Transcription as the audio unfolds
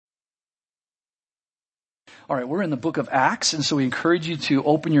All right, we're in the book of Acts, and so we encourage you to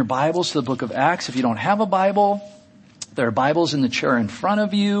open your Bibles to the book of Acts. If you don't have a Bible, there are Bibles in the chair in front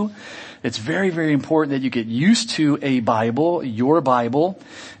of you. It's very, very important that you get used to a Bible, your Bible,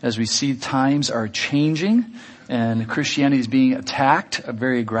 as we see times are changing and Christianity is being attacked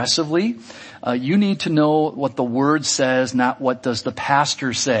very aggressively. You need to know what the Word says, not what does the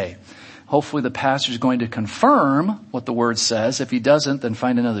pastor say. Hopefully the pastor is going to confirm what the Word says. If he doesn't, then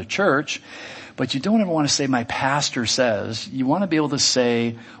find another church. But you don't ever want to say, my pastor says. You want to be able to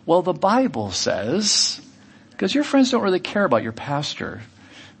say, well, the Bible says, because your friends don't really care about your pastor.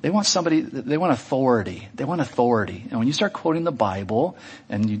 They want authority. They want authority. And when you start quoting the Bible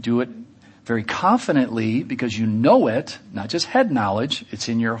and you do it very confidently because you know it, not just head knowledge, it's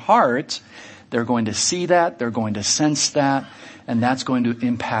in your heart, they're going to see that, they're going to sense that, and that's going to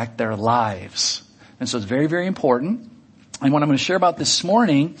impact their lives. And so it's very, very important. And what I'm going to share about this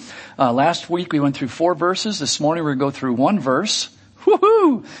morning, last week we went through 4 verses. This morning we're going to go through 1 verse.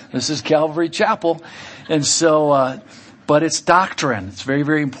 Woohoo! This is Calvary Chapel. And so, but it's doctrine. It's very,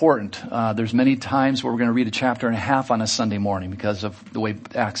 very important. There's many times where we're going to read a chapter and a half on a Sunday morning because of the way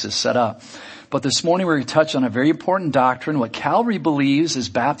Acts is set up. But this morning we're going to touch on a very important doctrine. What Calvary believes is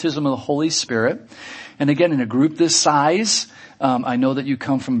baptism of the Holy Spirit. And again, in a group this size, I know that you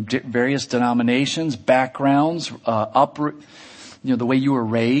come from various denominations, backgrounds, the way you were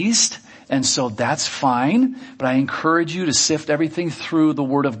raised. And so that's fine. But I encourage you to sift everything through the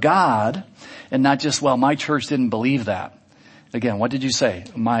Word of God and not just, well, my church didn't believe that. Again, what did you say?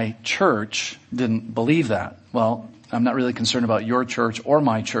 My church didn't believe that. Well, I'm not really concerned about your church or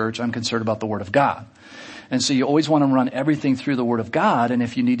my church. I'm concerned about the Word of God. And so you always want to run everything through the Word of God. And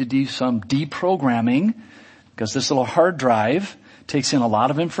if you need to do some deprogramming, because this little hard drive takes in a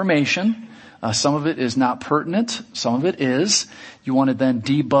lot of information. Some of it is not pertinent. Some of it is. You want to then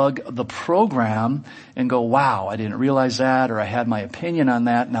debug the program and go, wow, I didn't realize that, or I had my opinion on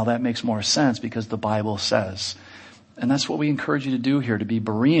that. Now that makes more sense because the Bible says. And that's what we encourage you to do here, to be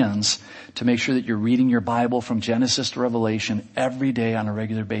Bereans, to make sure that you're reading your Bible from Genesis to Revelation every day on a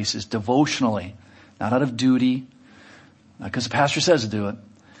regular basis, devotionally, not out of duty, not because the pastor says to do it,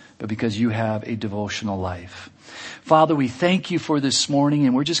 but because you have a devotional life. Father, we thank you for this morning,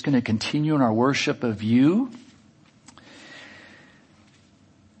 and we're just going to continue in our worship of you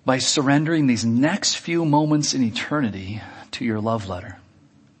by surrendering these next few moments in eternity to your love letter.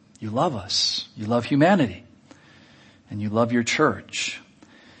 You love us. You love humanity. And you love your church.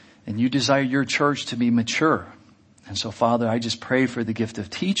 And you desire your church to be mature. And so, Father, I just pray for the gift of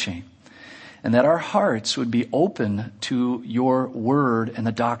teaching, and that our hearts would be open to your word and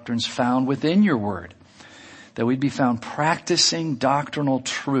the doctrines found within your word. That we'd be found practicing doctrinal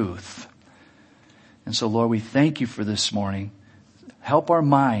truth. And so, Lord, we thank you for this morning. Help our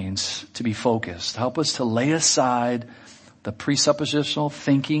minds to be focused. Help us to lay aside the presuppositional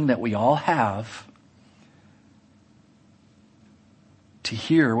thinking that we all have to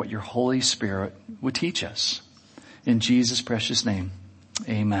hear what your Holy Spirit would teach us. In Jesus' precious name,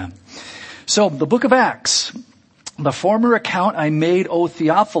 amen. So, the book of Acts. The former account I made, O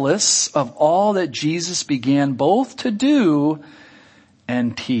Theophilus, of all that Jesus began both to do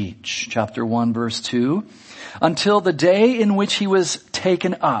and teach. Chapter 1, verse 2. Until the day in which he was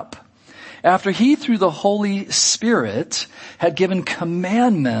taken up, after he, through the Holy Spirit, had given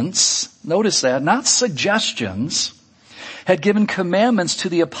commandments, notice that, not suggestions, had given commandments to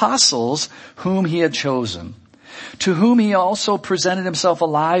the apostles whom he had chosen, to whom he also presented himself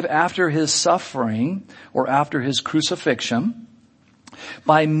alive after his suffering, or after his crucifixion,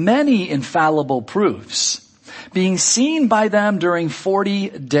 by many infallible proofs, being seen by them during 40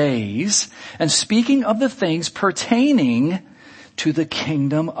 days, and speaking of the things pertaining to the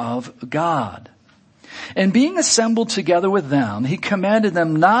kingdom of God. And being assembled together with them, he commanded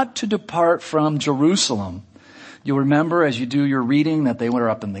them not to depart from Jerusalem. You'll remember as you do your reading that they were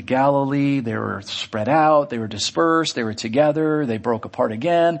up in the Galilee, they were spread out, they were dispersed, they were together, they broke apart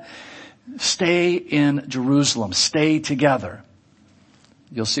again. Stay in Jerusalem, stay together.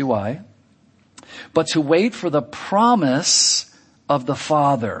 You'll see why. But to wait for the promise of the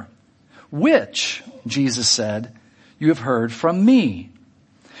Father, which, Jesus said, you have heard from me.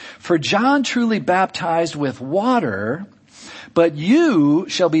 For John truly baptized with water, but you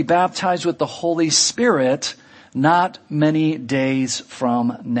shall be baptized with the Holy Spirit not many days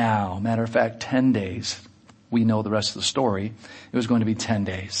from now. Matter of fact, 10 days. We know the rest of the story. It was going to be 10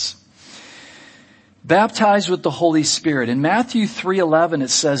 days. Baptized with the Holy Spirit. In Matthew 3:11 it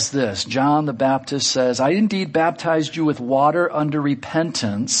says this. John the Baptist says, I indeed baptized you with water unto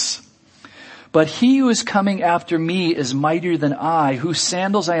repentance, but he who is coming after me is mightier than I, whose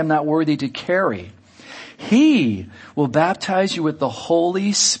sandals I am not worthy to carry. He will baptize you with the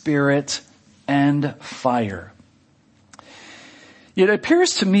Holy Spirit and fire. It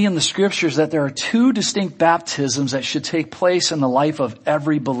appears to me in the scriptures that there are two distinct baptisms that should take place in the life of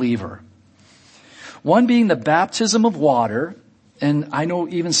every believer. One being the baptism of water, and I know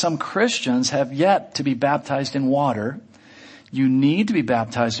even some Christians have yet to be baptized in water. You need to be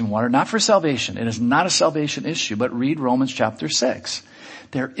baptized in water, not for salvation. It is not a salvation issue, but read Romans chapter 6.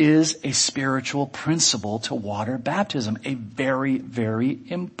 There is a spiritual principle to water baptism, a very, very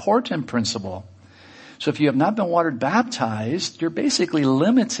important principle. So if you have not been water baptized, you're basically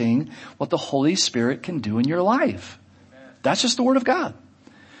limiting what the Holy Spirit can do in your life. That's just the Word of God.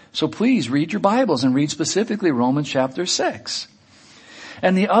 So please read your Bibles and read specifically Romans chapter 6.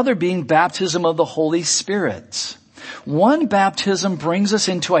 And the other being baptism of the Holy Spirit. One baptism brings us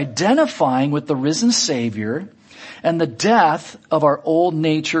into identifying with the risen Savior and the death of our old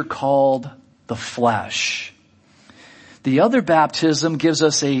nature called the flesh. The other baptism gives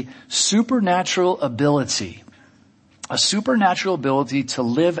us a supernatural ability to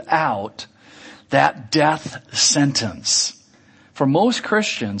live out that death sentence. For most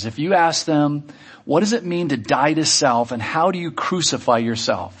Christians, if you ask them, what does it mean to die to self and how do you crucify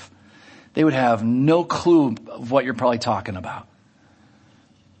yourself? They would have no clue of what you're probably talking about.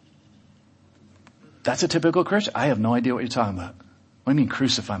 That's a typical Christian. I have no idea what you're talking about. What do you mean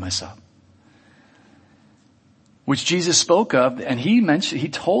crucify myself? Which Jesus spoke of, and he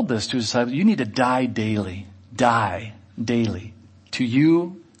told this to his disciples, you need to die daily. Die daily. To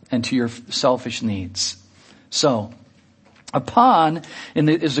you and to your selfish needs. So, upon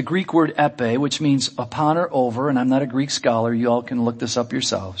is the Greek word epe, which means upon or over, and I'm not a Greek scholar. You all can look this up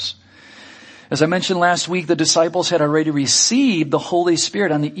yourselves. As I mentioned last week, the disciples had already received the Holy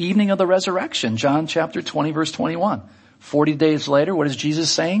Spirit on the evening of the resurrection. John chapter 20 verse 21. 40 days later, what is Jesus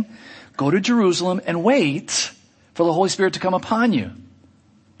saying? Go to Jerusalem and wait for the Holy Spirit to come upon you.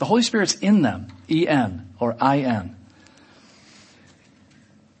 The Holy Spirit's in them. E-N or I-N.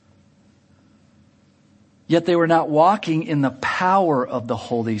 Yet they were not walking in the power of the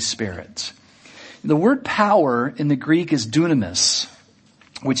Holy Spirit. The word power in the Greek is dunamis,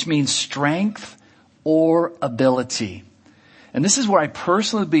 which means strength or ability. And this is where I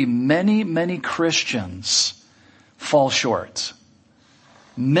personally believe many Christians fall short.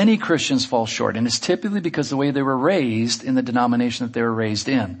 Many Christians fall short, and it's typically because the way they were raised in the denomination that they were raised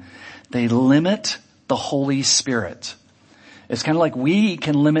in. They limit the Holy Spirit. It's kind of like we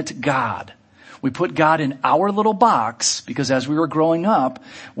can limit God. We put God in our little box because as we were growing up,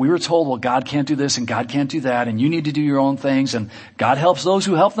 we were told, well, God can't do this and God can't do that and you need to do your own things and God helps those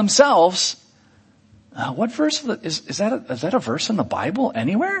who help themselves. What verse is that a verse in the Bible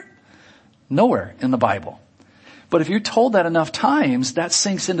anywhere? Nowhere in the Bible. But if you're told that enough times, that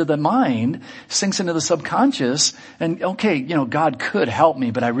sinks into the mind, sinks into the subconscious, and okay, God could help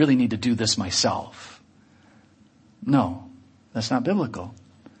me, but I really need to do this myself. No, that's not biblical.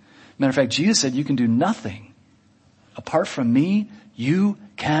 Matter of fact, Jesus said you can do nothing. Apart from me, you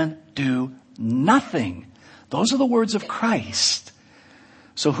can do nothing. Those are the words of Christ.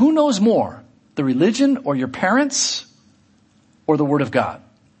 So who knows more, the religion or your parents or the Word of God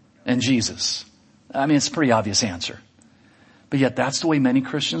and Jesus? I mean, it's a pretty obvious answer. But yet that's the way many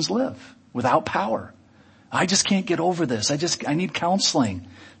Christians live, without power. I just can't get over this. I need counseling.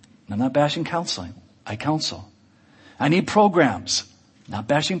 I'm not bashing counseling. I counsel. I need programs. Not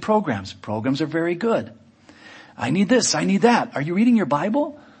bashing programs. Programs are very good. I need this. I need that. Are you reading your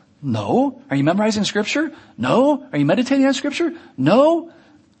Bible? No. Are you memorizing Scripture? No. Are you meditating on Scripture? No.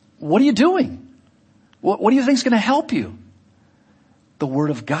 What are you doing? What do you think is going to help you? The Word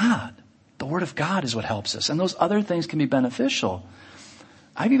of God. The Word of God is what helps us. And those other things can be beneficial.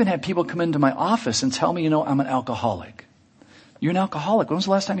 I've even had people come into my office and tell me, I'm an alcoholic. You're an alcoholic. When was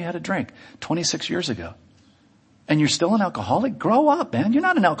the last time you had a drink? 26 years ago. And you're still an alcoholic? Grow up, man. You're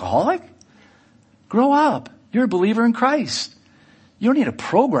not an alcoholic. Grow up. You're a believer in Christ. You don't need a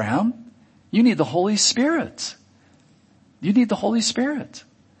program. You need the Holy Spirit. You need the Holy Spirit.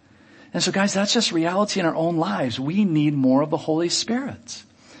 And so guys, that's just reality in our own lives. We need more of the Holy Spirit.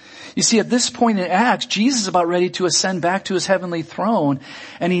 You see, at this point in Acts, Jesus is about ready to ascend back to his heavenly throne,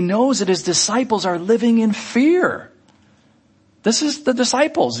 and he knows that his disciples are living in fear. This is the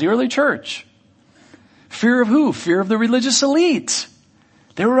disciples, the early church. Fear of who? Fear of the religious elite.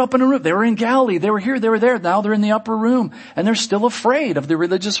 They were up in a room. They were in Galilee. They were here. They were there. Now they're in the upper room, and they're still afraid of the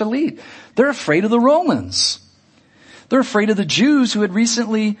religious elite. They're afraid of the Romans. They're afraid of the Jews who had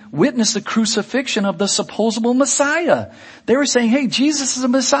recently witnessed the crucifixion of the supposable Messiah. They were saying, hey, Jesus is a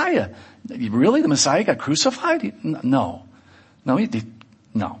Messiah. Really? The Messiah got crucified? No.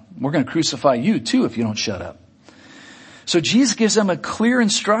 No, we're going to crucify you too if you don't shut up. So Jesus gives them a clear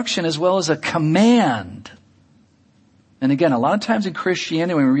instruction as well as a command. And again, a lot of times in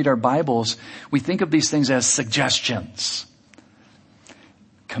Christianity, when we read our Bibles, we think of these things as suggestions.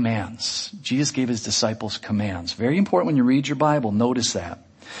 Commands. Jesus gave his disciples commands. Very important when you read your Bible. Notice that.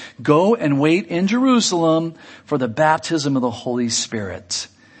 Go and wait in Jerusalem for the baptism of the Holy Spirit.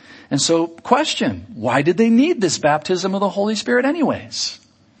 And so, question, why did they need this baptism of the Holy Spirit anyways?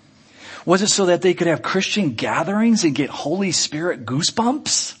 Was it so that they could have Christian gatherings and get Holy Spirit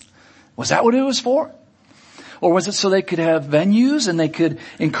goosebumps? Was that what it was for? Or was it so they could have venues and they could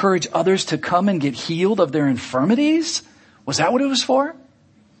encourage others to come and get healed of their infirmities? Was that what it was for?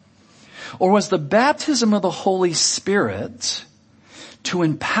 Or was the baptism of the Holy Spirit to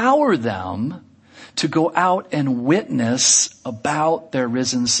empower them to go out and witness about their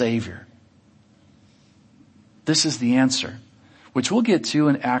risen Savior? This is the answer, which we'll get to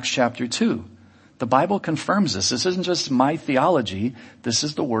in Acts chapter 2. The Bible confirms this. This isn't just my theology. This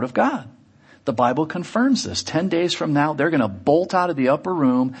is the Word of God. The Bible confirms this. 10 days from now, they're going to bolt out of the upper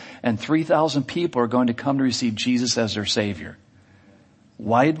room and 3,000 people are going to come to receive Jesus as their Savior.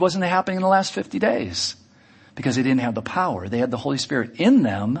 Why wasn't it happening in the last 50 days? Because they didn't have the power. They had the Holy Spirit in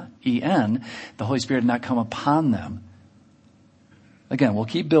them, E-N. The Holy Spirit did not come upon them. Again, we'll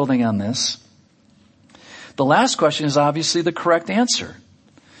keep building on this. The last question is obviously the correct answer.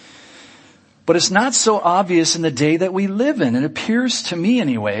 But it's not so obvious in the day that we live in. It appears to me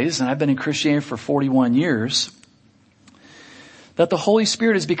anyways, and I've been in Christianity for 41 years, that the Holy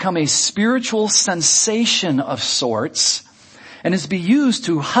Spirit has become a spiritual sensation of sorts and is to be used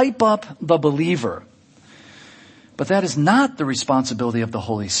to hype up the believer. But that is not the responsibility of the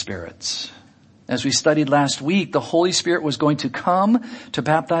Holy Spirit. As we studied last week, the Holy Spirit was going to come to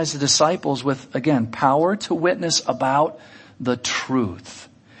baptize the disciples with, again, power to witness about the truth.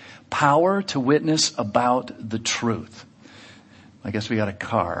 Power to witness about the truth. I guess we got a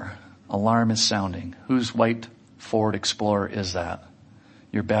car. Alarm is sounding. Whose white Ford Explorer is that?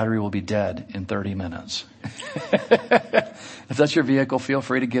 Your battery will be dead in 30 minutes. If that's your vehicle, feel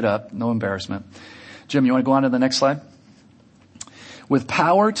free to get up. No embarrassment. Jim, you want to go on to the next slide? With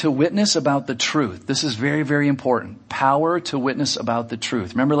power to witness about the truth. This is very, very important. Power to witness about the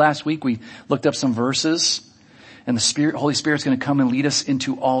truth. Remember last week we looked up some verses and the Holy Spirit's going to come and lead us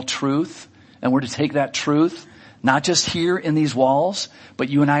into all truth. And we're to take that truth, not just here in these walls, but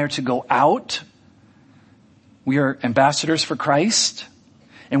you and I are to go out. We are ambassadors for Christ.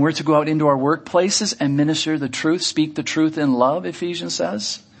 And we're to go out into our workplaces and minister the truth, speak the truth in love, Ephesians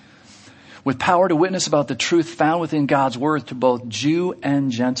says. With power to witness about the truth found within God's word to both Jew and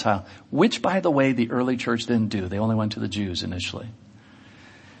Gentile. Which, by the way, the early church didn't do. They only went to the Jews initially.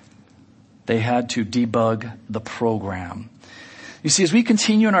 They had to debug the program. You see, as we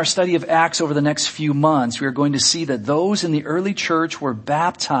continue in our study of Acts over the next few months, we are going to see that those in the early church were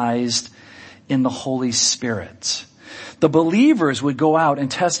baptized in the Holy Spirit. The believers would go out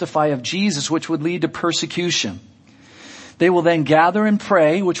and testify of Jesus, which would lead to persecution. They will then gather and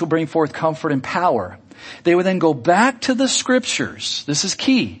pray, which will bring forth comfort and power. They will then go back to the scriptures. This is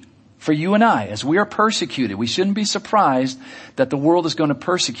key for you and I. As we are persecuted, we shouldn't be surprised that the world is going to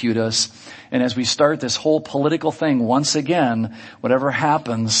persecute us. And as we start this whole political thing once again, whatever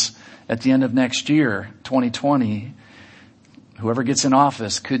happens at the end of next year, 2020, whoever gets in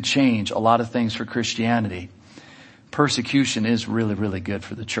office could change a lot of things for Christianity. Persecution is really, really good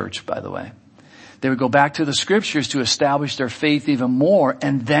for the church, by the way. They would go back to the scriptures to establish their faith even more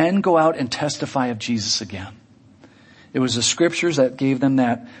and then go out and testify of Jesus again. It was the scriptures that gave them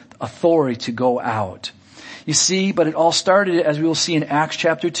that authority to go out. You see, but it all started, as we will see in Acts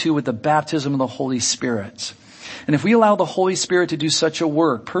chapter 2, with the baptism of the Holy Spirit. And if we allow the Holy Spirit to do such a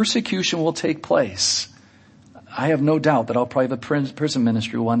work, persecution will take place. I have no doubt that I'll probably have a prison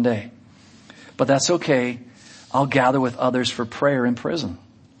ministry one day. But that's okay. I'll gather with others for prayer in prison.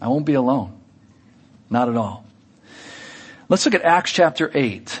 I won't be alone. Not at all. Let's look at Acts chapter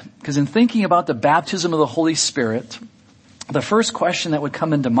 8. Because in thinking about the baptism of the Holy Spirit, the first question that would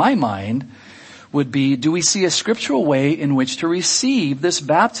come into my mind would be, do we see a scriptural way in which to receive this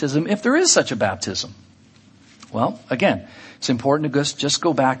baptism if there is such a baptism? Well, again, it's important to just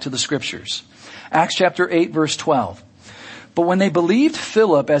go back to the scriptures. Acts chapter 8 verse 12. But when they believed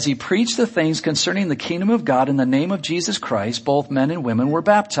Philip as he preached the things concerning the kingdom of God in the name of Jesus Christ, both men and women were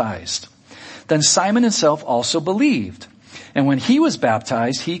baptized. Then Simon himself also believed. And when he was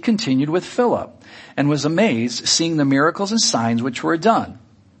baptized, he continued with Philip and was amazed, seeing the miracles and signs which were done.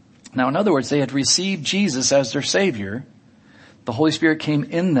 Now, in other words, they had received Jesus as their Savior. The Holy Spirit came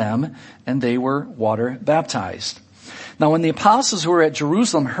in them and they were water baptized. Now when the apostles who were at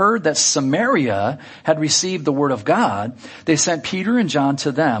Jerusalem heard that Samaria had received the word of God, they sent Peter and John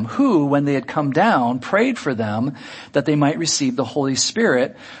to them, who, when they had come down, prayed for them that they might receive the Holy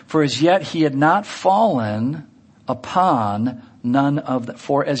Spirit, for as yet he had fallen upon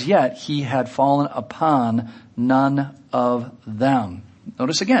none of them.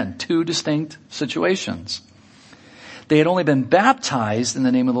 Notice again, two distinct situations. They had only been baptized in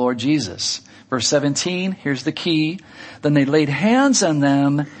the name of the Lord Jesus. Verse 17, here's the key. Then they laid hands on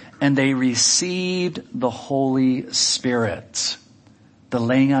them and they received the Holy Spirit. The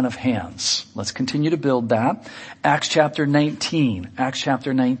laying on of hands. Let's continue to build that. Acts chapter 19.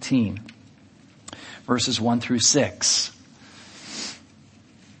 Verses 1 through 6.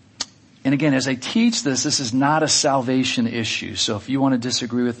 And again, as I teach this is not a salvation issue. So if you want to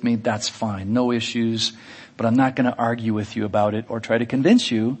disagree with me, that's fine. No issues. But I'm not going to argue with you about it or try to convince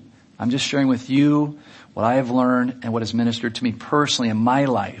you. I'm just sharing with you what I have learned and what has ministered to me personally in my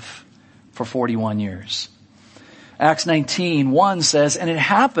life for 41 years. Acts 19:1 says, and it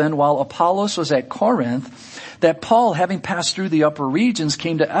happened while Apollos was at Corinth that Paul, having passed through the upper regions,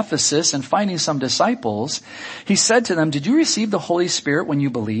 came to Ephesus, and finding some disciples, he said to them, did you receive the Holy Spirit when you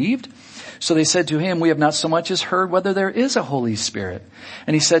believed? So they said to him, we have not so much as heard whether there is a Holy Spirit.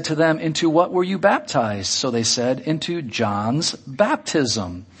 And he said to them, into what were you baptized? So they said, into John's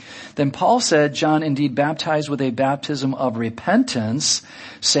baptism. Then Paul said, John indeed baptized with a baptism of repentance,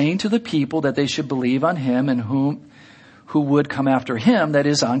 saying to the people that they should believe on him and who would come after him, that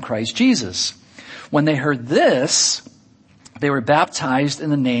is, on Christ Jesus. When they heard this, they were baptized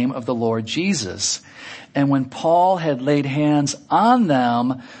in the name of the Lord Jesus. And when Paul had laid hands on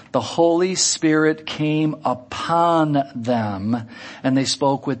them, the Holy Spirit came upon them, and they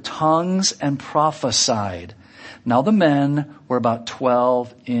spoke with tongues and prophesied. Now the men were about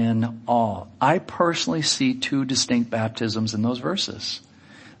 12 in all. I personally see two distinct baptisms in those verses.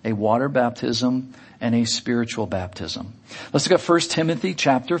 A water baptism and a spiritual baptism. Let's look at 1 Timothy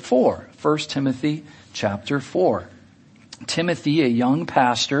chapter 4. 1 Timothy chapter 4. Timothy, a young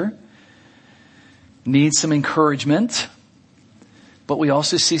pastor, needs some encouragement, but we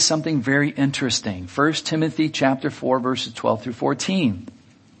also see something very interesting. 1 Timothy chapter 4 verses 12 through 14.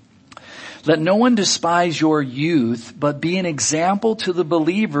 Let no one despise your youth, but be an example to the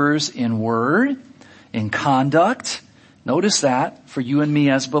believers in word, in conduct. Notice that for you and me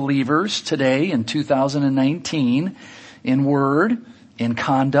as believers today in 2019, in word, in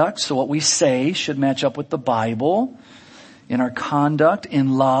conduct. So what we say should match up with the Bible. In our conduct,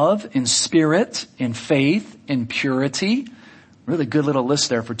 in love, in spirit, in faith, in purity. Really good little list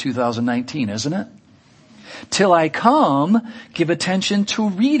there for 2019, isn't it? Till I come, give attention to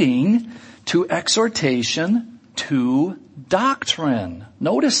reading, to exhortation, to doctrine.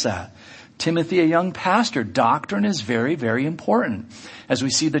 Notice that. Timothy, a young pastor, doctrine is very, very important. As we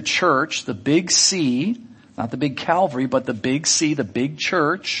see the church, the big C, not the big Calvary, but the big C, the big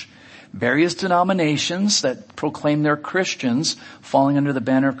church, various denominations that proclaim they're Christians, falling under the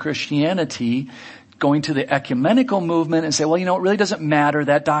banner of Christianity, going to the ecumenical movement and say, well, it really doesn't matter.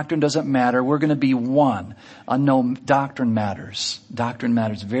 That doctrine doesn't matter. We're going to be one. No, doctrine matters. Doctrine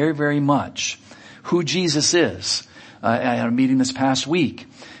matters very, very much. Who Jesus is. I had a meeting this past week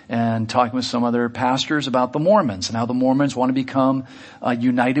and talking with some other pastors about the Mormons and how the Mormons want to become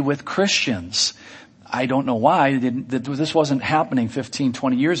united with Christians. I don't know why this wasn't happening 15,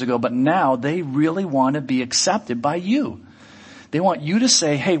 20 years ago, but now they really want to be accepted by you. They want you to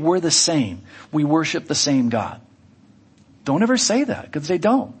say, hey, we're the same. We worship the same God. Don't ever say that, because they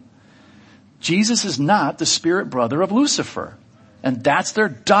don't. Jesus is not the spirit brother of Lucifer. And that's their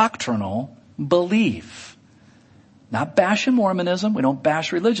doctrinal belief. Not bashing Mormonism. We don't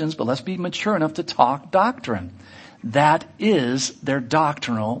bash religions, but let's be mature enough to talk doctrine. That is their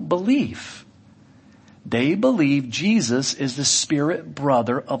doctrinal belief. They believe Jesus is the spirit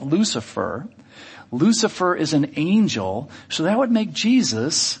brother of Lucifer. Lucifer is an angel, so that would make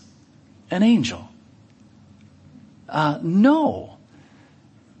Jesus an angel. No,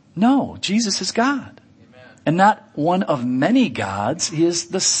 Jesus is God. Amen. And not one of many gods. He is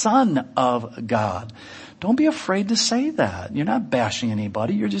the Son of God. Don't be afraid to say that. You're not bashing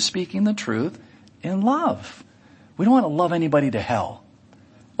anybody. You're just speaking the truth in love. We don't want to love anybody to hell.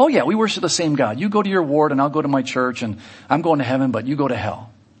 Oh yeah, we worship the same God. You go to your ward and I'll go to my church and I'm going to heaven, but you go to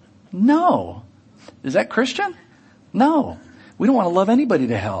hell. No. Is that Christian? No. We don't want to love anybody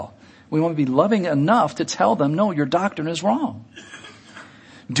to hell. We want to be loving enough to tell them, no, your doctrine is wrong.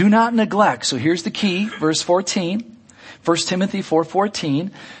 Do not neglect. So here's the key, verse 14. 1 Timothy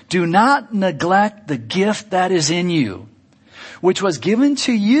 4:14. Do not neglect the gift that is in you, which was given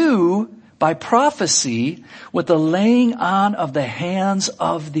to you by prophecy with the laying on of the hands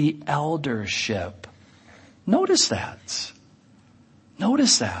of the eldership. Notice that.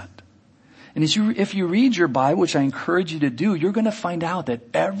 Notice that. And if you read your Bible, which I encourage you to do, you're going to find out that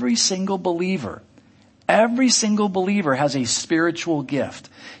every single believer has a spiritual gift.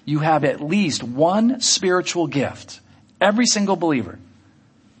 You have at least one spiritual gift. Every single believer,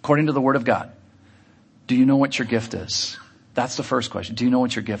 according to the Word of God. Do you know what your gift is? That's the first question. Do you know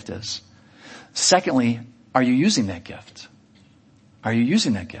what your gift is? Secondly, are you using that gift? Are you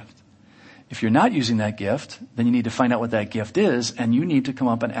using that gift? If you're not using that gift, then you need to find out what that gift is, and you need to come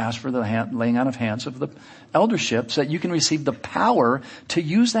up and ask for the laying on of hands of the eldership so that you can receive the power to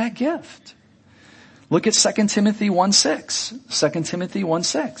use that gift. Look at 2 Timothy 1:6. 2 Timothy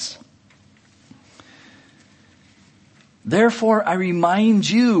 1:6. Therefore I remind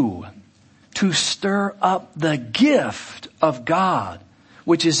you to stir up the gift of God,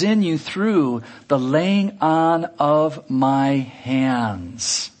 which is in you through the laying on of my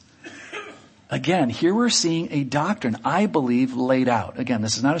hands. Again, here we're seeing a doctrine, I believe, laid out. Again,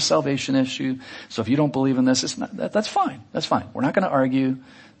 this is not a salvation issue, so if you don't believe in this, that's fine. That's fine. We're not going to argue.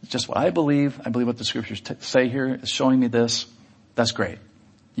 It's just what I believe. I believe what the scriptures say here is showing me this. That's great.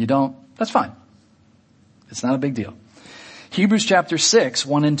 You don't? That's fine. It's not a big deal. Hebrews chapter 6,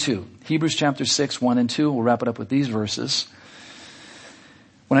 1 and 2. Hebrews chapter 6, 1 and 2. We'll wrap it up with these verses.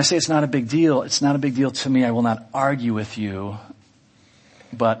 When I say it's not a big deal, it's not a big deal to me. I will not argue with you.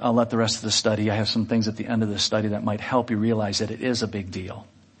 But I'll let the rest of the study, I have some things at the end of the study that might help you realize that it is a big deal.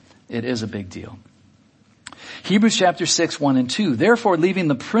 It is a big deal. Hebrews chapter 6, 1 and 2. Therefore, leaving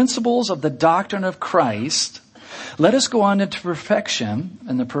the principles of the doctrine of Christ, let us go on into perfection.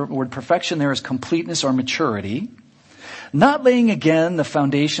 And the word perfection there is completeness or maturity. Not laying again the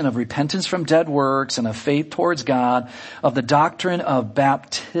foundation of repentance from dead works and of faith towards God, of the doctrine of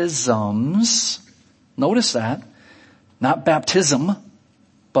baptisms. Notice that. Not baptism,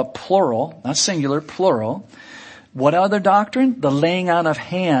 but plural, not singular, plural. What other doctrine? The laying on of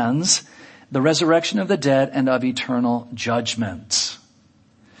hands, the resurrection of the dead, and of eternal judgment.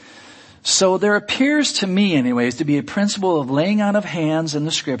 So there appears to me anyways to be a principle of laying on of hands in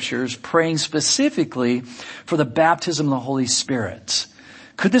the scriptures, praying specifically for the baptism of the Holy Spirit.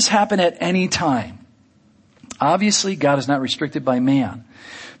 Could this happen at any time? Obviously, God is not restricted by man,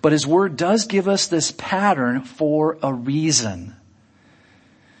 but His Word does give us this pattern for a reason.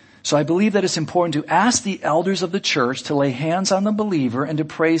 So I believe that it's important to ask the elders of the church to lay hands on the believer and to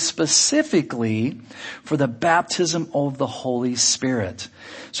pray specifically for the baptism of the Holy Spirit.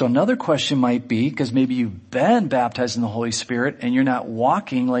 So another question might be, because maybe you've been baptized in the Holy Spirit and you're not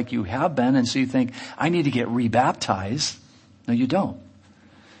walking like you have been, and so you think, I need to get rebaptized. No, you don't.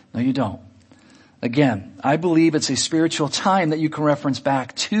 No, you don't. Again, I believe it's a spiritual time that you can reference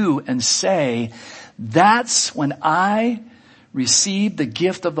back to and say, that's when I received the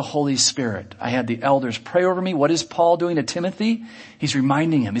gift of the Holy Spirit. I had the elders pray over me. What is Paul doing to Timothy? He's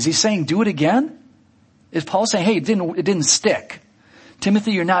reminding him. Is he saying, do it again? Is Paul saying, hey, it didn't stick.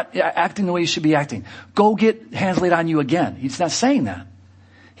 Timothy, you're not acting the way you should be acting. Go get hands laid on you again. He's not saying that.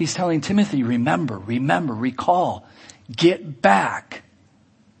 He's telling Timothy, remember, recall, get back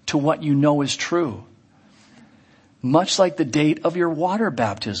to what you know is true. Much like the date of your water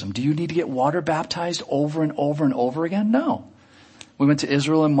baptism. Do you need to get water baptized over and over and over again? No. We went to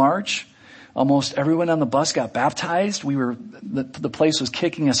Israel in March. Almost everyone on the bus got baptized. The place was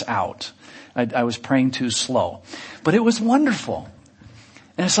kicking us out. I was praying too slow. But it was wonderful.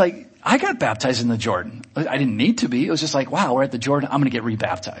 And it's like, I got baptized in the Jordan. I didn't need to be. It was just like, wow, we're at the Jordan. I'm going to get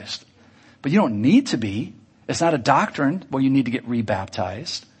rebaptized. But you don't need to be. It's not a doctrine where you need to get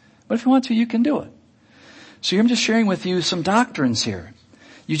rebaptized. But if you want to, you can do it. So I'm just sharing with you some doctrines here.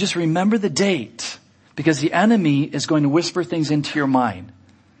 You just remember the date, because the enemy is going to whisper things into your mind.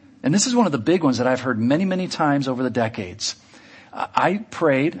 And this is one of the big ones that I've heard many, many times over the decades. I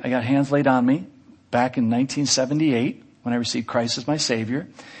prayed, I got hands laid on me back in 1978 when I received Christ as my Savior,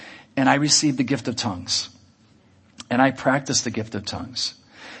 and I received the gift of tongues. And I practiced the gift of tongues.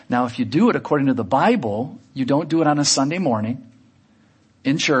 Now, if you do it according to the Bible, you don't do it on a Sunday morning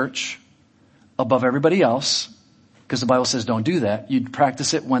in church above everybody else, because the Bible says don't do that. You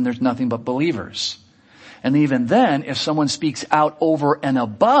practice it when there's nothing but believers. And even then, if someone speaks out over and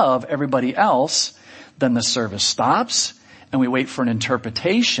above everybody else, then the service stops and we wait for an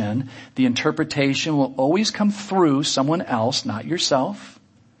interpretation. The interpretation will always come through someone else, not yourself.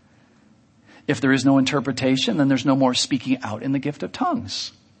 If there is no interpretation, then there's no more speaking out in the gift of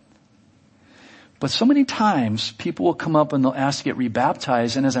tongues. But so many times people will come up and they'll ask to get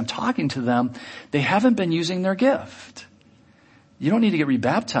rebaptized, and as I'm talking to them, they haven't been using their gift. You don't need to get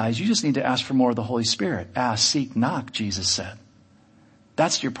rebaptized. You just need to ask for more of the Holy Spirit. Ask, seek, knock, Jesus said.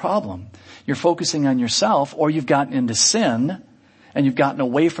 That's your problem. You're focusing on yourself, or you've gotten into sin and you've gotten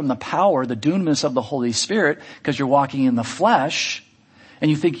away from the power, the dunamis of the Holy Spirit, because you're walking in the flesh and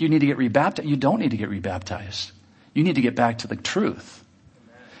you think you need to get rebaptized. You don't need to get rebaptized. You need to get back to the truth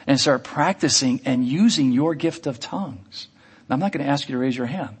and start practicing and using your gift of tongues. Now, I'm not going to ask you to raise your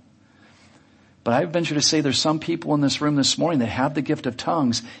hand, but I venture to say there's some people in this room this morning that have the gift of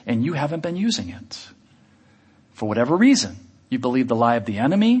tongues and you haven't been using it. For whatever reason, you believe the lie of the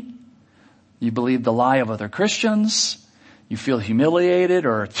enemy, you believe the lie of other Christians, you feel humiliated,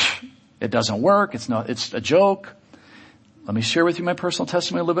 or it doesn't work, it's a joke. Let me share with you my personal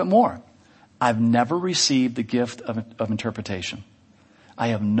testimony a little bit more. I've never received the gift of interpretation. I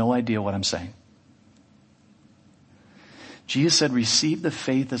have no idea what I'm saying. Jesus said, receive the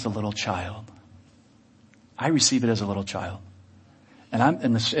faith as a little child. I receive it as a little child.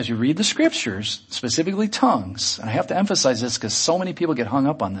 And as you read the scriptures, specifically tongues, and I have to emphasize this because so many people get hung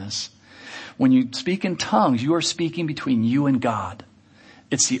up on this. When you speak in tongues, you are speaking between you and God.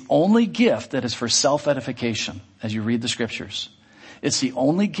 It's the only gift that is for self-edification as you read the scriptures. It's the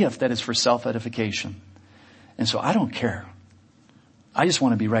only gift that is for self-edification. And so I don't care. I just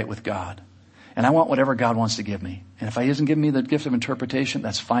want to be right with God. And I want whatever God wants to give me. And if He doesn't give me the gift of interpretation,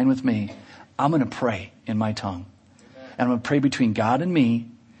 that's fine with me. I'm going to pray in my tongue. And I'm going to pray between God and me,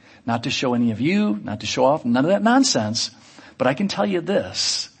 not to show any of you, not to show off, none of that nonsense. But I can tell you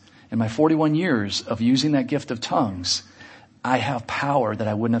this, in my 41 years of using that gift of tongues, I have power that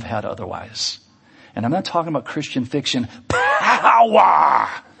I wouldn't have had otherwise. And I'm not talking about Christian fiction power.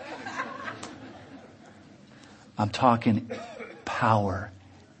 I'm talking power,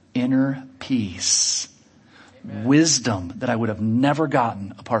 inner peace, wisdom that I would have never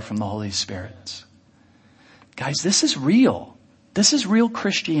gotten apart from the Holy Spirit. Guys, this is real. This is real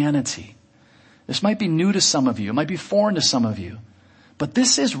Christianity. This might be new to some of you. It might be foreign to some of you. But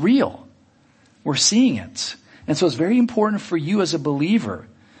this is real. We're seeing it. And so it's very important for you as a believer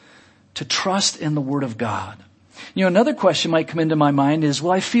to trust in the Word of God. You know, another question might come into my mind is,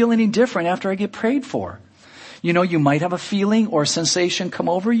 will I feel any different after I get prayed for? You know, you might have a feeling or a sensation come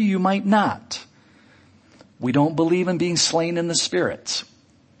over you. You might not. We don't believe in being slain in the Spirit.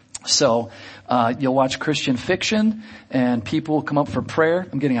 So you'll watch Christian fiction and people will come up for prayer.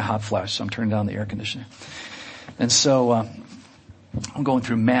 I'm getting a hot flash, so I'm turning down the air conditioner. And so I'm going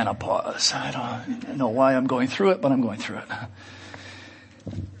through menopause. I don't know why I'm going through it, but I'm going through it.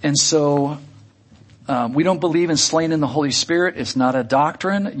 And so we don't believe in slaying in the Holy Spirit. It's not a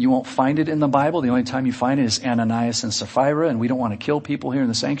doctrine. You won't find it in the Bible. The only time you find it is Ananias and Sapphira, and we don't want to kill people here in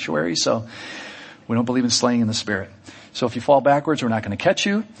the sanctuary, so we don't believe in slaying in the Spirit. So if you fall backwards, we're not going to catch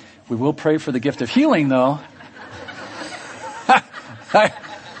you. We will pray for the gift of healing, though.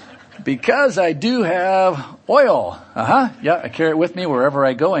 Because I do have oil. Yeah, I carry it with me wherever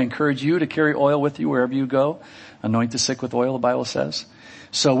I go. I encourage you to carry oil with you wherever you go. Anoint the sick with oil, the Bible says.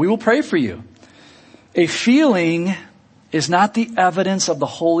 So we will pray for you. A feeling is not the evidence of the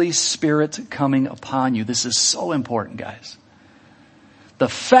Holy Spirit coming upon you. This is so important, guys. The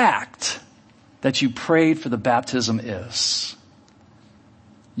fact that you prayed for the baptism is.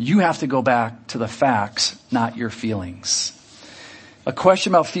 You have to go back to the facts, not your feelings. A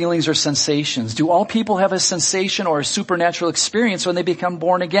question about feelings or sensations. Do all people have a sensation or a supernatural experience when they become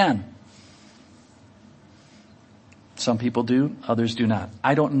born again? Some people do, others do not.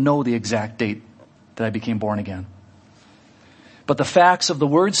 I don't know the exact date that I became born again. But the facts of the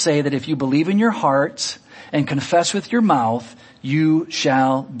word say that if you believe in your heart and confess with your mouth, you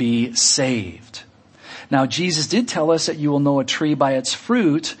shall be saved. Now, Jesus did tell us that you will know a tree by its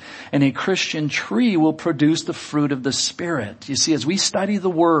fruit, and a Christian tree will produce the fruit of the Spirit. You see, as we study the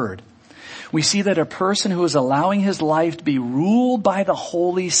Word, we see that a person who is allowing his life to be ruled by the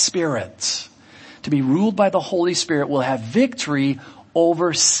Holy Spirit, will have victory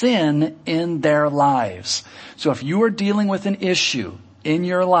over sin in their lives. So if you are dealing with an issue in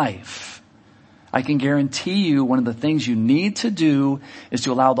your life, I can guarantee you one of the things you need to do is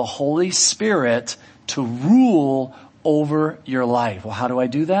to allow the Holy Spirit to rule over your life. Well, how do I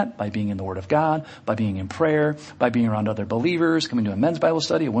do that? By being in the Word of God, by being in prayer, by being around other believers, coming to a men's Bible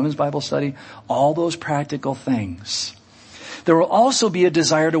study, a women's Bible study, all those practical things. There will also be a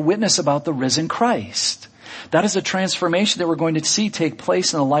desire to witness about the risen Christ. That is a transformation that we're going to see take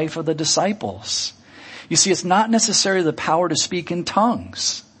place in the life of the disciples. You see, it's not necessarily the power to speak in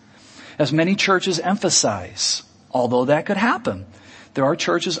tongues, as many churches emphasize, although that could happen. There are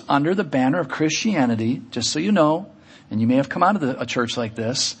churches under the banner of Christianity, just so you know, and you may have come out of a church like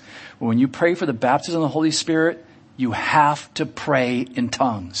this, where when you pray for the baptism of the Holy Spirit, You have to pray in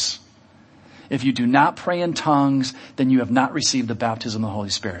tongues. If you do not pray in tongues, then you have not received the baptism of the Holy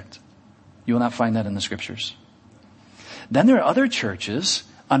Spirit. You will not find that in the scriptures. Then there are other churches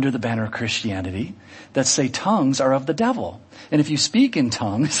under the banner of Christianity that say tongues are of the devil. And if you speak in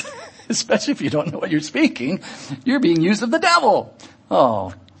tongues, especially if you don't know what you're speaking, you're being used of the devil.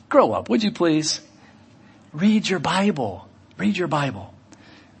 Oh, grow up, would you please? Read your Bible. Read your Bible.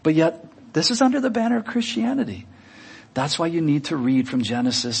 But yet, this is under the banner of Christianity. That's why you need to read from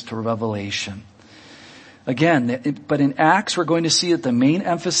Genesis to Revelation. Again, but in Acts, we're going to see that the main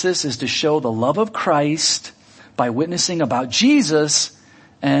emphasis is to show the love of Christ by witnessing about Jesus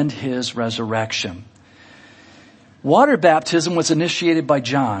and his resurrection. Water baptism was initiated by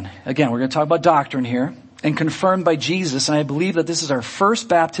John. Again, we're going to talk about doctrine here, and confirmed by Jesus. And I believe that this is our first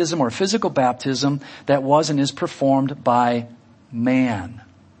baptism or physical baptism that was and is performed by man.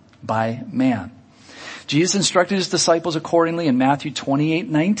 By man. Jesus instructed his disciples accordingly in Matthew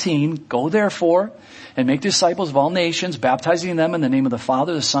 28:19, go therefore and make disciples of all nations, baptizing them in the name of the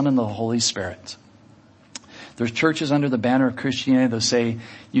Father, the Son, and the Holy Spirit. There's churches under the banner of Christianity that say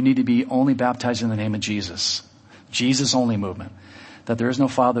you need to be only baptized in the name of Jesus. Jesus only movement. That there is no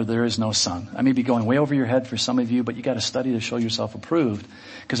Father, there is no Son. I may be going way over your head for some of you, but you got to study to show yourself approved,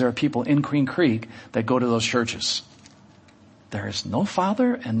 because there are people in Queen Creek that go to those churches. There is no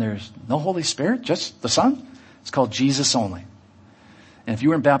Father and there's no Holy Spirit, just the Son. It's called Jesus only. And if you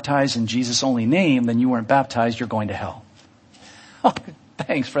weren't baptized in Jesus only name, then you weren't baptized, you're going to hell. Oh,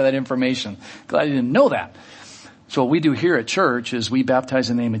 thanks for that information. Glad you didn't know that. So what we do here at church is we baptize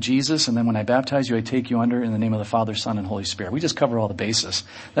in the name of Jesus, and then when I baptize you, I take you under in the name of the Father, Son, and Holy Spirit. We just cover all the bases.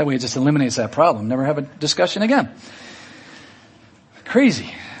 That way it just eliminates that problem. Never have a discussion again.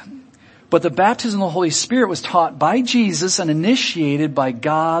 Crazy. But the baptism of the Holy Spirit was taught by Jesus and initiated by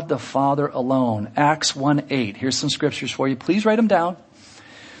God the Father alone. Acts 1:8. Here's some scriptures for you. Please write them down.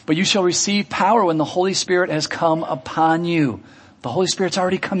 But you shall receive power when the Holy Spirit has come upon you. The Holy Spirit's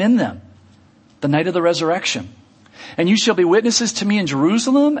already come in them. The night of the resurrection. And you shall be witnesses to me in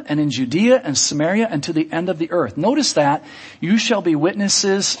Jerusalem and in Judea and Samaria and to the end of the earth. Notice that. You shall be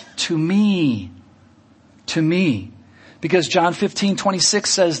witnesses to me. To me. Because John 15:26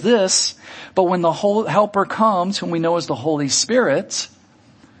 says this, but when the whole Helper comes, whom we know as the Holy Spirit,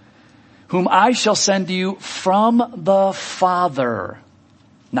 whom I shall send to you from the Father,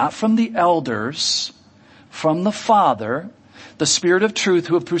 not from the elders, from the Father, the Spirit of truth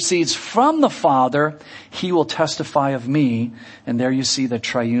who proceeds from the Father, he will testify of me. And there you see the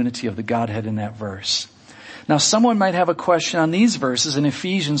triunity of the Godhead in that verse. Now someone might have a question on these verses in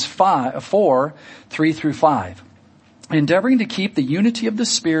Ephesians 4:3-5. Endeavoring to keep the unity of the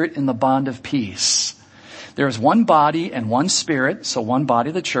Spirit in the bond of peace. There is one body and one Spirit, so one body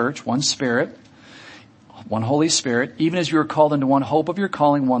of the church, one Spirit, one Holy Spirit, even as you are called into one hope of your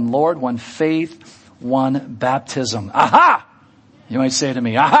calling, one Lord, one faith, one baptism. Aha! You might say to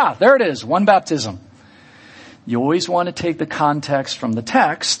me, aha, there it is, one baptism. You always want to take the context from the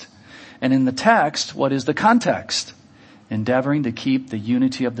text, and in the text, what is the context? Endeavoring to keep the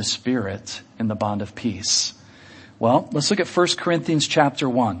unity of the Spirit in the bond of peace. Well, let's look at 1 Corinthians chapter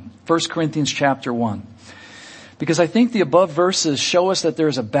 1. 1 Corinthians chapter 1. Because I think the above verses show us that there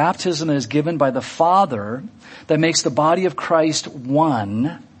is a baptism that is given by the Father that makes the body of Christ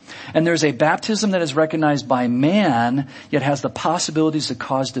one. And there's a baptism that is recognized by man, yet has the possibilities to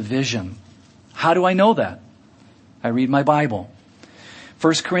cause division. How do I know that? I read my Bible.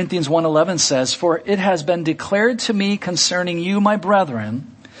 1 Corinthians 1:11 says, for it has been declared to me concerning you, my brethren,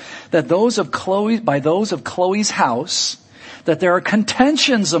 that by those of Chloe's house, that there are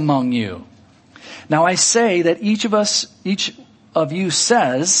contentions among you. Now I say that each of you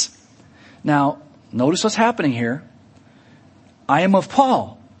says, now notice what's happening here. I am of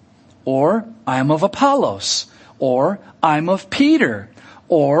Paul, or I am of Apollos, or I'm of Peter,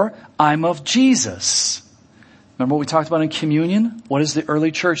 or I'm of Jesus. Remember what we talked about in communion? What is the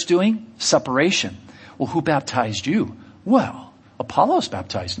early church doing? Separation. Well, who baptized you? Well, Apollos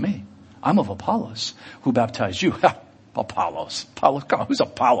baptized me. I'm of Apollos. Who baptized you? Apollos. God, who's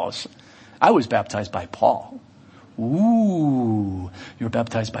Apollos? I was baptized by Paul. Ooh, you were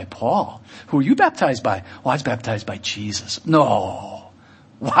baptized by Paul. Who are you baptized by? Well, I was baptized by Jesus. No.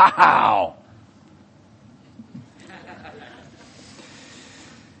 Wow.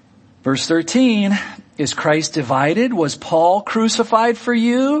 Verse 13, is Christ divided? Was Paul crucified for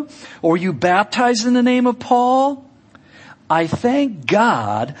you? Or were you baptized in the name of Paul? I thank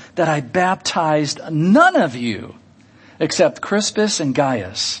God that I baptized none of you except Crispus and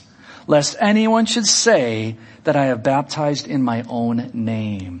Gaius, lest anyone should say that I have baptized in my own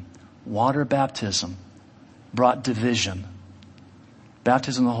name. Water baptism. brought division.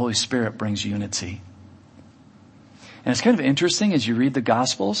 Baptism of the Holy Spirit brings unity. And it's kind of interesting as you read the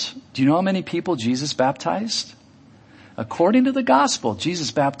Gospels. Do you know how many people Jesus baptized? According to the Gospel,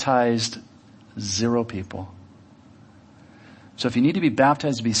 Jesus baptized 0 people. So if you need to be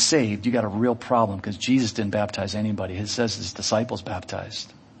baptized to be saved, you got a real problem because Jesus didn't baptize anybody. It says his disciples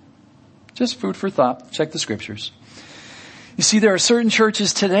baptized. Just food for thought. Check the scriptures. You see, there are certain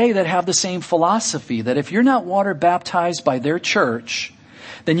churches today that have the same philosophy, that if you're not water baptized by their church,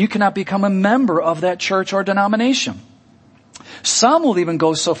 then you cannot become a member of that church or denomination. Some will even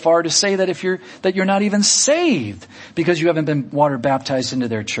go so far to say that you're not even saved because you haven't been water baptized into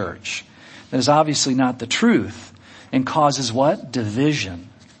their church. That is obviously not the truth and causes what? Division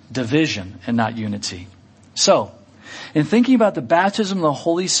and not unity. So, in thinking about the baptism of the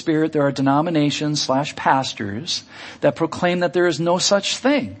Holy Spirit, there are denominations/pastors that proclaim that there is no such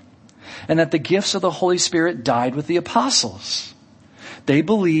thing and that the gifts of the Holy Spirit died with the apostles. They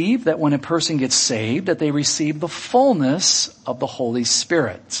believe that when a person gets saved, that they receive the fullness of the Holy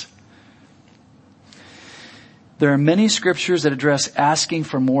Spirit. There are many scriptures that address asking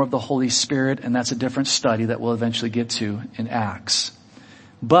for more of the Holy Spirit, and that's a different study that we'll eventually get to in Acts.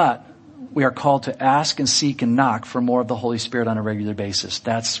 But we are called to ask and seek and knock for more of the Holy Spirit on a regular basis.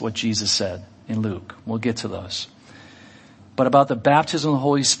 That's what Jesus said in Luke. We'll get to those. But about the baptism of the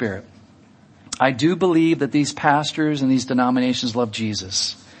Holy Spirit, I do believe that these pastors and these denominations love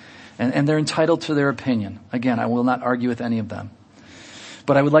Jesus. And they're entitled to their opinion. Again, I will not argue with any of them.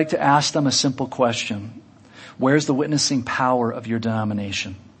 But I would like to ask them a simple question. Where's the witnessing power of your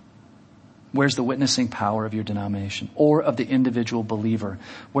denomination? Where's the witnessing power of your denomination or of the individual believer?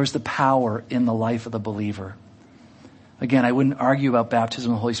 Where's the power in the life of the believer? Again, I wouldn't argue about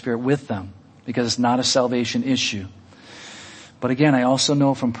baptism of the Holy Spirit with them because it's not a salvation issue. But again, I also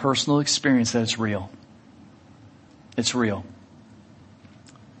know from personal experience that it's real. It's real.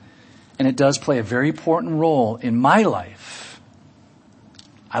 And it does play a very important role in my life.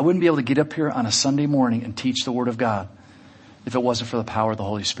 I wouldn't be able to get up here on a Sunday morning and teach the Word of God if it wasn't for the power of the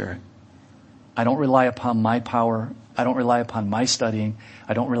Holy Spirit. I don't rely upon my power. I don't rely upon my studying.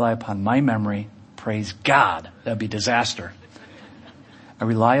 I don't rely upon my memory. Praise God. That'd be disaster. I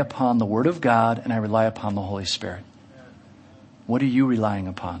rely upon the Word of God and I rely upon the Holy Spirit. What are you relying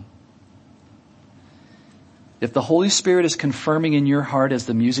upon? If the Holy Spirit is confirming in your heart as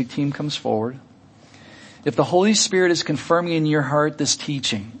the music team comes forward, if the Holy Spirit is confirming in your heart this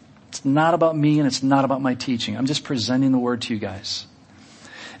teaching, it's not about me and it's not about my teaching. I'm just presenting the Word to you guys.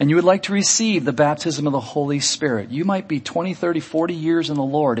 And you would like to receive the baptism of the Holy Spirit. You might be 20, 30, 40 years in the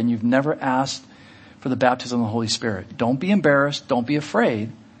Lord and you've never asked for the baptism of the Holy Spirit. Don't be embarrassed. Don't be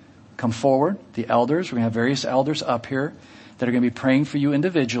afraid. Come forward. The elders, we're going to have various elders up here that are going to be praying for you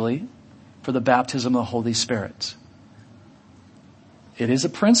individually for the baptism of the Holy Spirit. It is a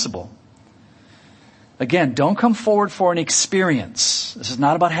principle. Again, don't come forward for an experience. This is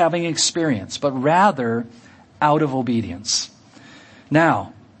not about having an experience, but rather out of obedience.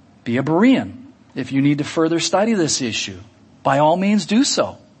 Now, be a Berean. If you need to further study this issue, by all means do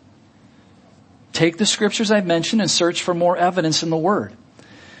so. Take the scriptures I've mentioned and search for more evidence in the Word.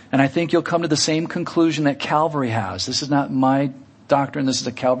 And I think you'll come to the same conclusion that Calvary has. This is not my doctrine. This is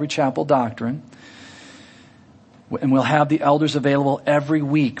a Calvary Chapel doctrine. And we'll have the elders available every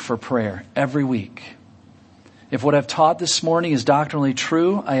week for prayer. Every week. If what I've taught this morning is doctrinally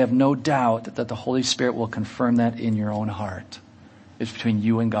true, I have no doubt that the Holy Spirit will confirm that in your own heart. It's between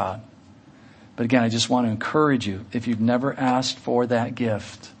you and God. But again, I just want to encourage you, if you've never asked for that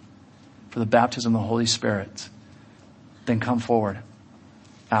gift, for the baptism of the Holy Spirit, then come forward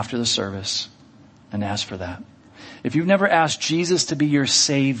after the service and ask for that. If you've never asked Jesus to be your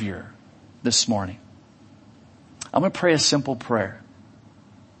Savior this morning, I'm going to pray a simple prayer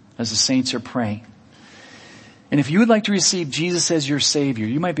as the saints are praying. And if you would like to receive Jesus as your Savior,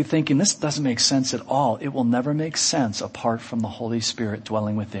 you might be thinking, this doesn't make sense at all. It will never make sense apart from the Holy Spirit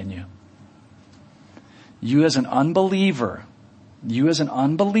dwelling within you. You as an unbeliever, you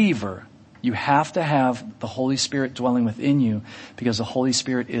have to have the Holy Spirit dwelling within you because the Holy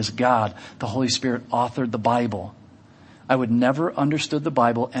Spirit is God. The Holy Spirit authored the Bible. I would never understood the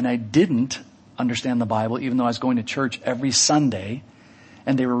Bible, and I didn't understand the Bible even though I was going to church every Sunday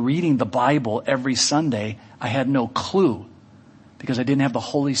and they were reading the Bible every Sunday. I had no clue because I didn't have the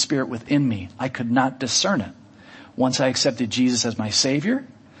Holy Spirit within me. I could not discern it. Once I accepted Jesus as my Savior,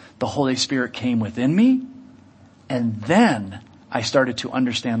 the Holy Spirit came within me, and then I started to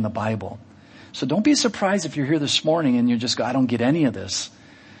understand the Bible. So don't be surprised if you're here this morning and you just go, I don't get any of this.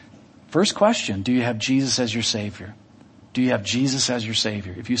 First question, do you have Jesus as your Savior? Do you have Jesus as your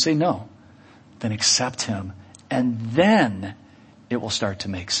Savior? If you say no, then accept him, and then it will start to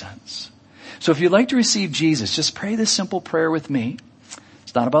make sense. So if you'd like to receive Jesus, just pray this simple prayer with me.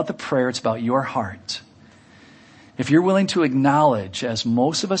 It's not about the prayer, it's about your heart. If you're willing to acknowledge, as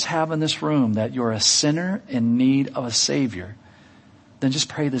most of us have in this room, that you're a sinner in need of a Savior, then just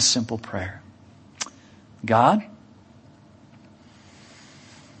pray this simple prayer. God,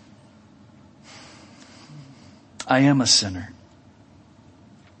 I am a sinner.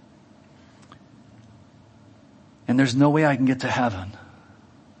 And there's no way I can get to heaven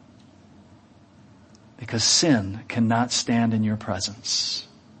because sin cannot stand in your presence.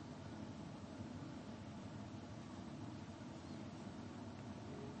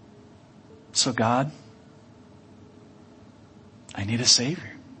 So God, I need a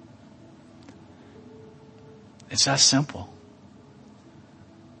Savior. It's that simple.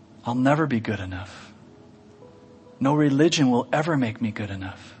 I'll never be good enough. No religion will ever make me good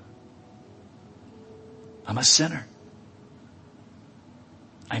enough. I'm a sinner.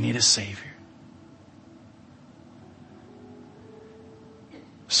 I need a Savior.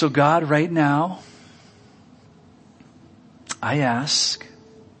 So God, right now, I ask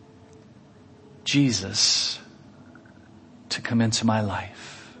Jesus to come into my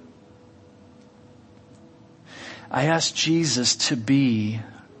life. I ask Jesus to be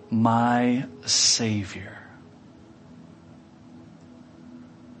my Savior.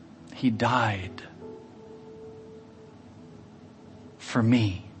 He died for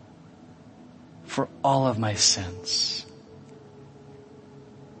me, for all of my sins.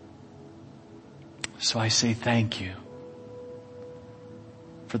 So I say thank you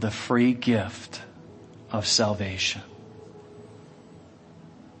for the free gift of salvation.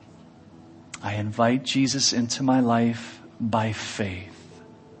 I invite Jesus into my life by faith.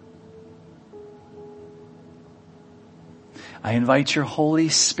 I invite your Holy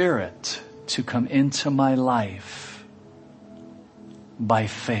Spirit to come into my life by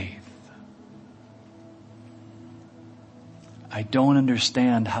faith. I don't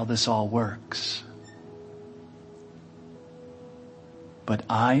understand how this all works, but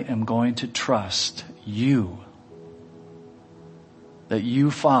I am going to trust you, that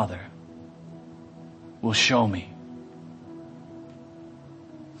you, Father, will show me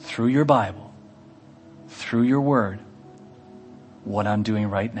through your Bible, through your word, what I'm doing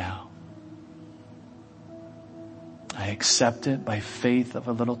right now. I accept it by faith of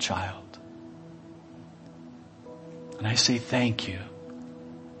a little child. And I say thank you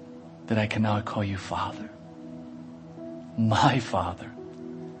that I can now call you Father. My Father.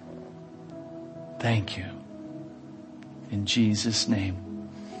 Thank you. In Jesus' name,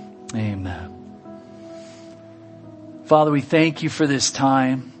 amen. Father, we thank you for this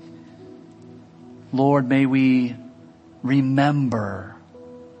time. Lord, may we remember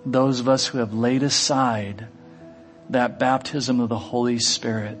those of us who have laid aside that baptism of the Holy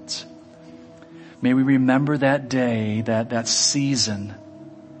Spirit. May we remember that day, that season,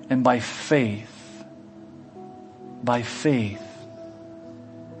 and by faith,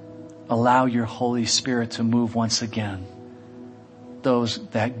 allow your Holy Spirit to move once again.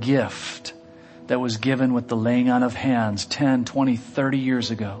 That gift that was given with the laying on of hands 10, 20, 30 years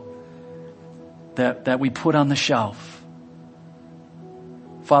ago, that we put on the shelf.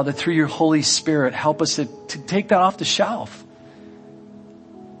 Father, through your Holy Spirit, help us to take that off the shelf,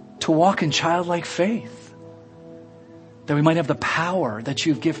 to walk in childlike faith, that we might have the power that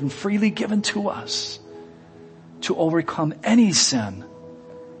you've freely given to us to overcome any sin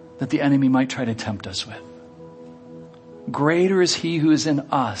that the enemy might try to tempt us with. Greater is he who is in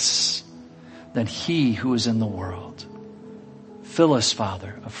us than he who is in the world. Fill us,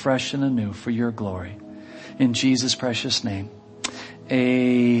 Father, afresh and anew for your glory. In Jesus' precious name.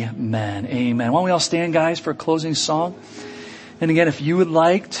 Amen. Amen. Why don't we all stand, guys, for a closing song? And again, if you would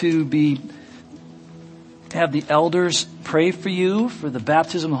like to have the elders pray for you for the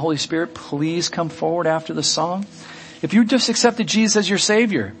baptism of the Holy Spirit, please come forward after the song. If you just accepted Jesus as your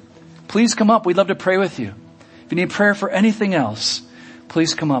Savior, please come up. We'd love to pray with you. If you need prayer for anything else,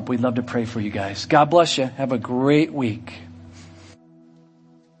 please come up. We'd love to pray for you guys. God bless you. Have a great week.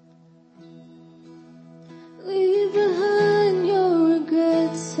 Leave behind your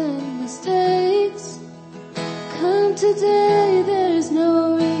regrets and mistakes. Come today, there's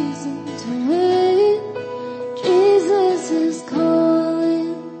no reason to wait. Jesus is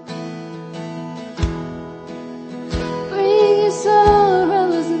calling. Bring your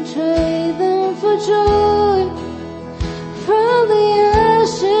sorrows and trade them for joy. From the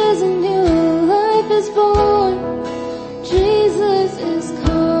ashes a new life is born. Jesus is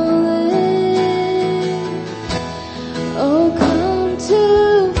calling. Oh, come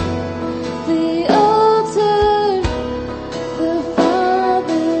to the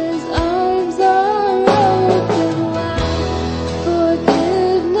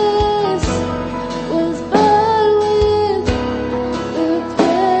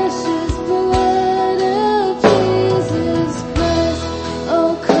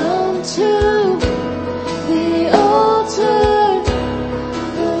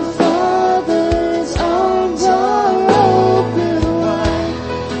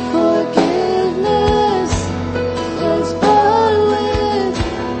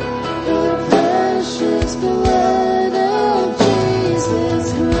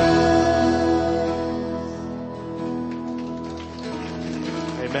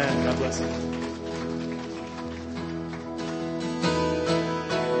Listen.